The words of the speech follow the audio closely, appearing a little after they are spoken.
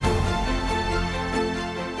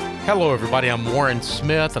Hello, everybody. I'm Warren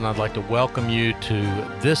Smith, and I'd like to welcome you to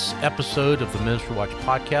this episode of the Ministry Watch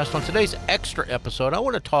podcast. On today's extra episode, I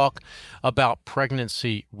want to talk about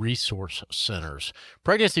pregnancy resource centers.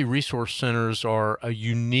 Pregnancy resource centers are a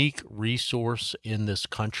unique resource in this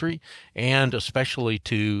country, and especially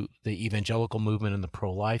to the evangelical movement and the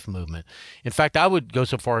pro-life movement. In fact, I would go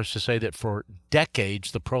so far as to say that for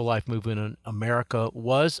decades, the pro-life movement in America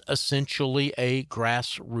was essentially a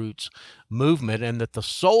grassroots movement, and that the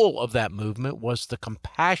soul of that movement was the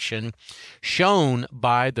compassion shown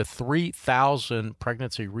by the 3,000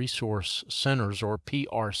 pregnancy resource centers, or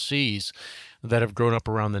PRCs, that have grown up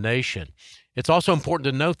around the nation. It's also important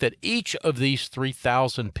to note that each of these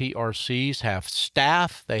 3,000 PRCs have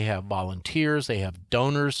staff, they have volunteers, they have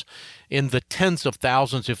donors in the tens of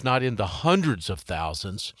thousands, if not in the hundreds of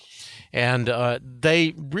thousands. And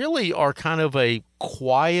they really are kind of a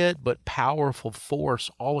quiet but powerful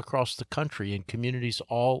force all across the country in communities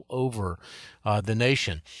all over the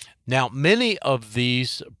nation. Now, many of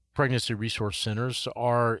these pregnancy resource centers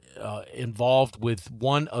are involved with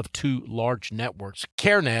one of two large networks,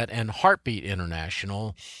 CareNet and Heartbeat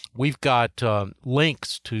International. We've got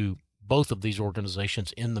links to both of these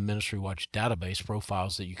organizations in the Ministry Watch database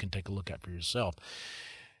profiles that you can take a look at for yourself.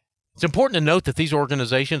 It's important to note that these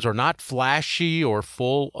organizations are not flashy or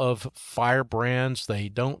full of firebrands. They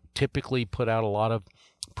don't typically put out a lot of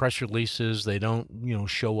press releases. They don't,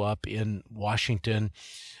 show up in Washington,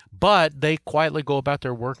 but they quietly go about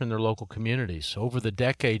their work in their local communities. Over the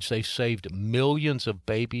decades, they've saved millions of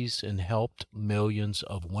babies and helped millions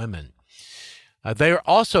of women. They are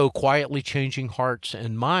also quietly changing hearts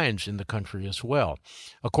and minds in the country as well.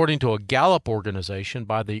 According to a Gallup organization,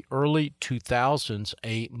 by the early 2000s,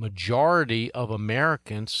 a majority of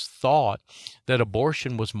Americans thought that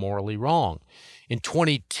abortion was morally wrong. In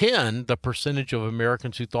 2010, the percentage of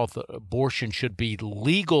Americans who thought that abortion should be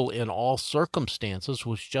legal in all circumstances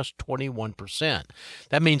was just 21%.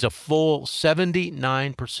 That means a full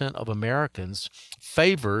 79% of Americans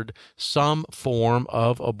favored some form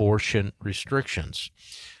of abortion restrictions.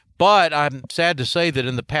 But I'm sad to say that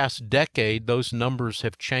in the past decade, those numbers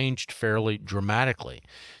have changed fairly dramatically.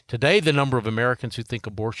 Today, the number of Americans who think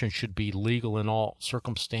abortion should be legal in all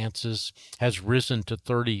circumstances has risen to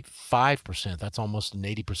 35%. That's almost an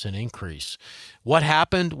 80% increase. What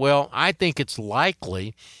happened? Well, I think it's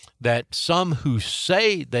likely that some who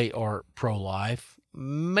say they are pro-life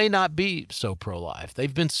may not be so pro-life.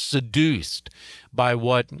 They've been seduced by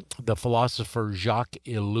what the philosopher Jacques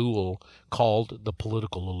Ellul called the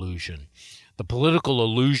political illusion. The political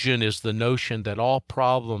illusion is the notion that all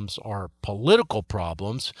problems are political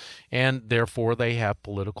problems, and therefore they have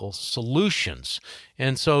political solutions.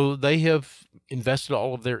 And so they have invested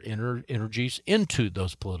all of their energies into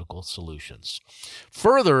those political solutions.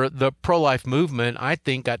 Further, the pro-life movement, I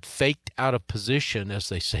think, got faked out of position, as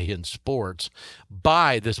they say in sports,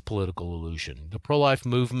 by this political illusion. The pro-life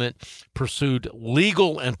movement pursued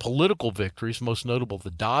legal and political victories, most notable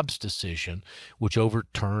the Dobbs decision, which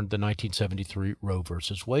overturned the 1973 Roe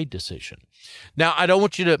versus Wade decision. Now, I don't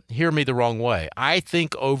want you to hear me the wrong way. I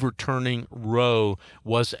think overturning Roe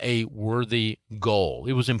was a worthy goal.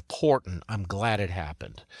 It was important. I'm glad it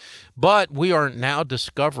happened. But we are now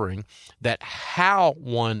discovering that how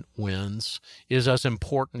one wins is as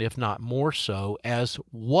important, if not more so, as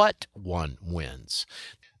what one wins.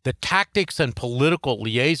 The tactics and political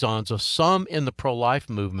liaisons of some in the pro-life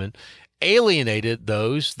movement alienated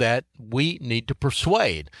those that we need to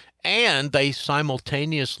persuade, and they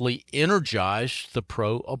simultaneously energized the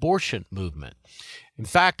pro-abortion movement. In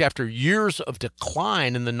fact, after years of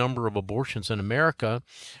decline in the number of abortions in America,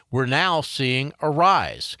 we're now seeing a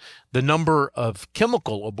rise. The number of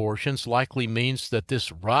chemical abortions likely means that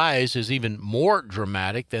this rise is even more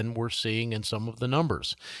dramatic than we're seeing in some of the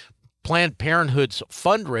numbers. Planned Parenthood's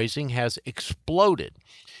fundraising has exploded.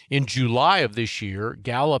 In July of this year,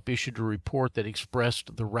 Gallup issued a report that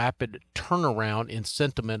expressed the rapid turnaround in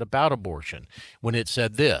sentiment about abortion when it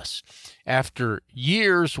said this: after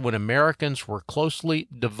years when Americans were closely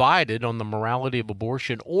divided on the morality of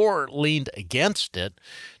abortion or leaned against it,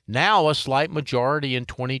 now a slight majority in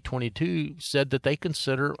 2022 said that they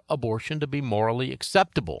consider abortion to be morally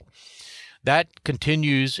acceptable. That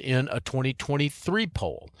continues in a 2023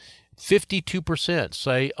 poll. 52%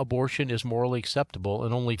 say abortion is morally acceptable,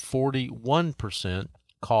 and only 41%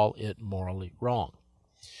 call it morally wrong.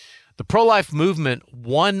 The pro-life movement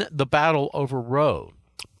won the battle over Roe,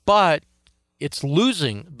 but it's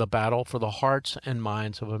losing the battle for the hearts and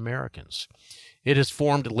minds of Americans. It has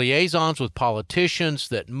formed liaisons with politicians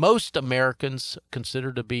that most Americans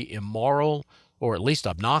consider to be immoral or at least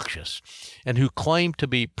obnoxious, and who claim to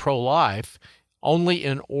be pro-life, only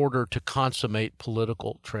in order to consummate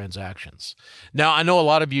political transactions. Now, I know a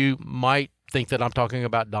lot of you might think that I'm talking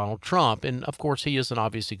about Donald Trump, and of course he is an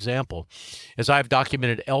obvious example. As I've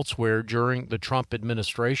documented elsewhere, during the Trump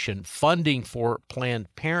administration, funding for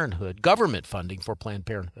Planned Parenthood, government funding for Planned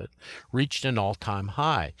Parenthood, reached an all-time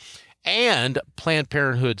high. And Planned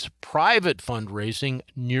Parenthood's private fundraising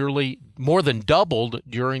nearly more than doubled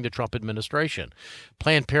during the Trump administration.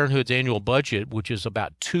 Planned Parenthood's annual budget, which is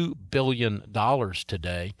about $2 billion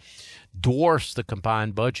today, dwarfs the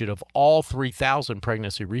combined budget of all 3,000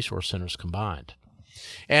 pregnancy resource centers combined.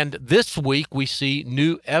 And this week, we see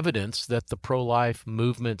new evidence that the pro-life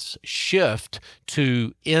movement's shift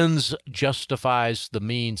to ends justifies the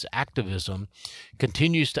means activism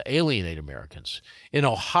continues to alienate Americans. In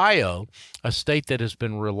Ohio, a state that has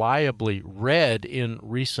been reliably red in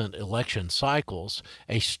recent election cycles,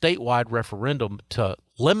 a statewide referendum to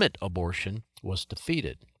limit abortion was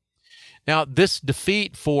defeated. Now, this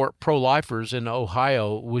defeat for pro-lifers in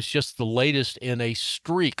Ohio was just the latest in a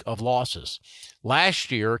streak of losses.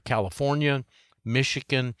 Last year, California,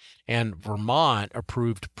 Michigan, and Vermont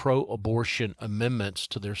approved pro-abortion amendments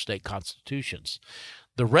to their state constitutions.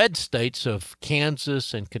 The red states of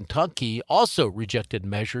Kansas and Kentucky also rejected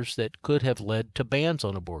measures that could have led to bans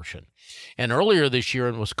on abortion. And earlier this year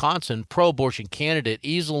in Wisconsin, pro-abortion candidate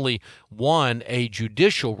easily won a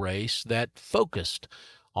judicial race that focused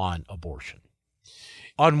on abortion.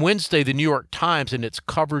 On Wednesday, the New York Times, in its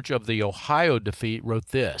coverage of the Ohio defeat, wrote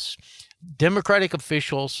this: Democratic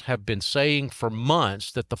officials have been saying for months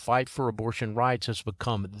that the fight for abortion rights has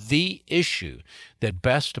become the issue that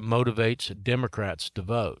best motivates Democrats to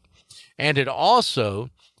vote. And it also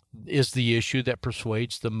is the issue that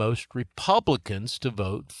persuades the most Republicans to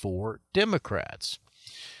vote for Democrats.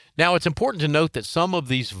 Now, it's important to note that some of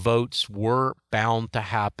these votes were bound to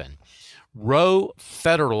happen. Roe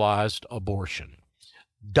federalized abortion.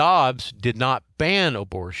 Dobbs did not ban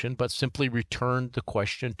abortion, but simply returned the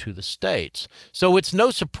question to the states. So it's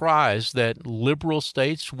no surprise that liberal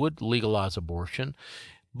states would legalize abortion,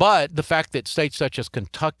 but the fact that states such as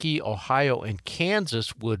Kentucky, Ohio, and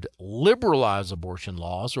Kansas would liberalize abortion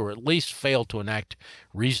laws, or at least fail to enact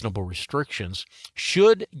reasonable restrictions,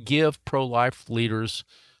 should give pro-life leaders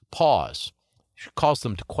pause. It should cause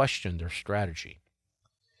them to question their strategy.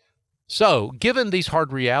 So, given these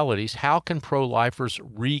hard realities, how can pro-lifers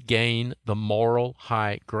regain the moral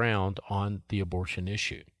high ground on the abortion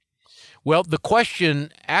issue? Well, the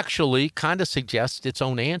question actually kind of suggests its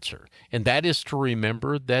own answer, and that is to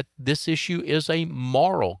remember that this issue is a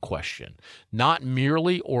moral question, not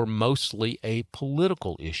merely or mostly a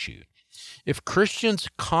political issue. If Christians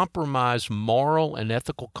compromise moral and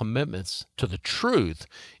ethical commitments to the truth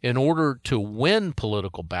in order to win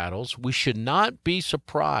political battles, we should not be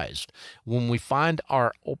surprised when we find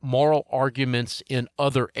our moral arguments in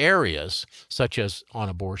other areas, such as on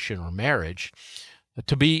abortion or marriage,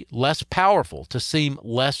 to be less powerful, to seem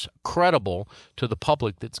less credible to the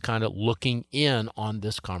public that's kind of looking in on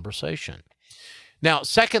this conversation. Now,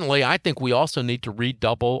 secondly, I think we also need to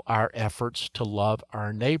redouble our efforts to love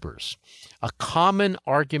our neighbors. A common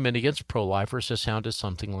argument against pro-lifers has sounded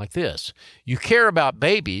something like this: you care about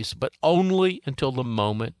babies, but only until the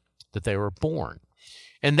moment that they were born.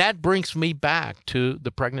 And that brings me back to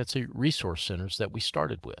the pregnancy resource centers that we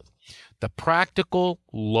started with. The practical,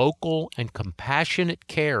 local, and compassionate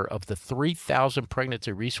care of the 3,000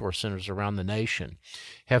 pregnancy resource centers around the nation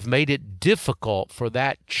have made it difficult for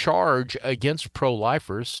that charge against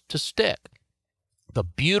pro-lifers to stick. The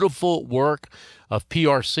beautiful work of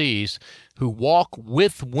PRCs who walk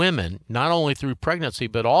with women, not only through pregnancy,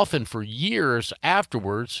 but often for years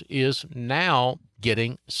afterwards, is now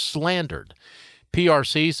getting slandered.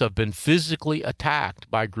 PRCs have been physically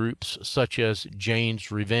attacked by groups such as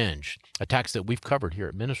Jane's Revenge, attacks that we've covered here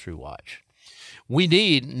at Ministry Watch. We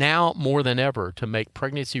need now more than ever to make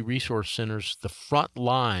pregnancy resource centers the front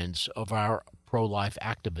lines of our pro-life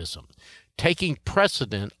activism, taking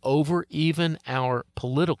precedent over even our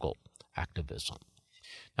political activism.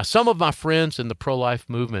 Now, some of my friends in the pro-life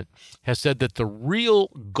movement have said that the real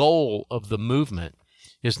goal of the movement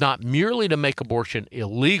is not merely to make abortion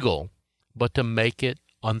illegal, but to make it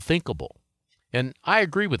unthinkable. And I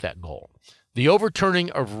agree with that goal. The overturning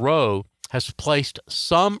of Roe has placed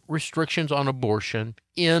some restrictions on abortion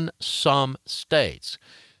in some states,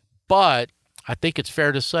 but I think it's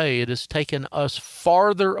fair to say it has taken us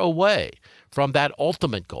farther away from that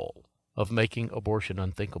ultimate goal of making abortion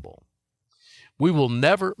unthinkable. We will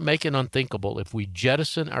never make it unthinkable if we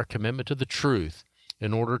jettison our commitment to the truth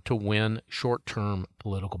in order to win short-term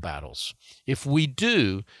political battles. If we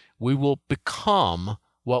do, we will become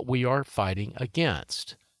what we are fighting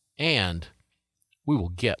against. And we will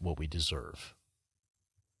get what we deserve.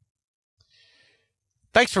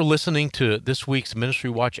 Thanks for listening to this week's Ministry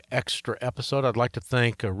Watch Extra episode. I'd like to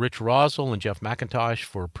thank Rich Roswell and Jeff McIntosh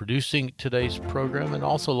for producing today's program, and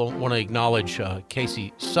also want to acknowledge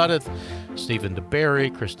Casey Suddeth, Stephen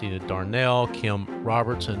DeBerry, Christina Darnell, Kim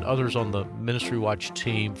Roberts, and others on the Ministry Watch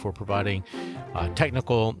team for providing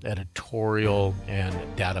technical, editorial, and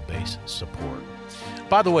database support.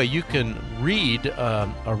 By the way, you can read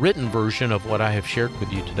a written version of what I have shared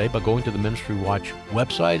with you today by going to the Ministry Watch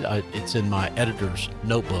website. It's in my editor's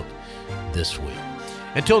notebook this week.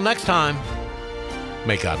 Until next time,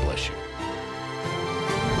 may God bless you.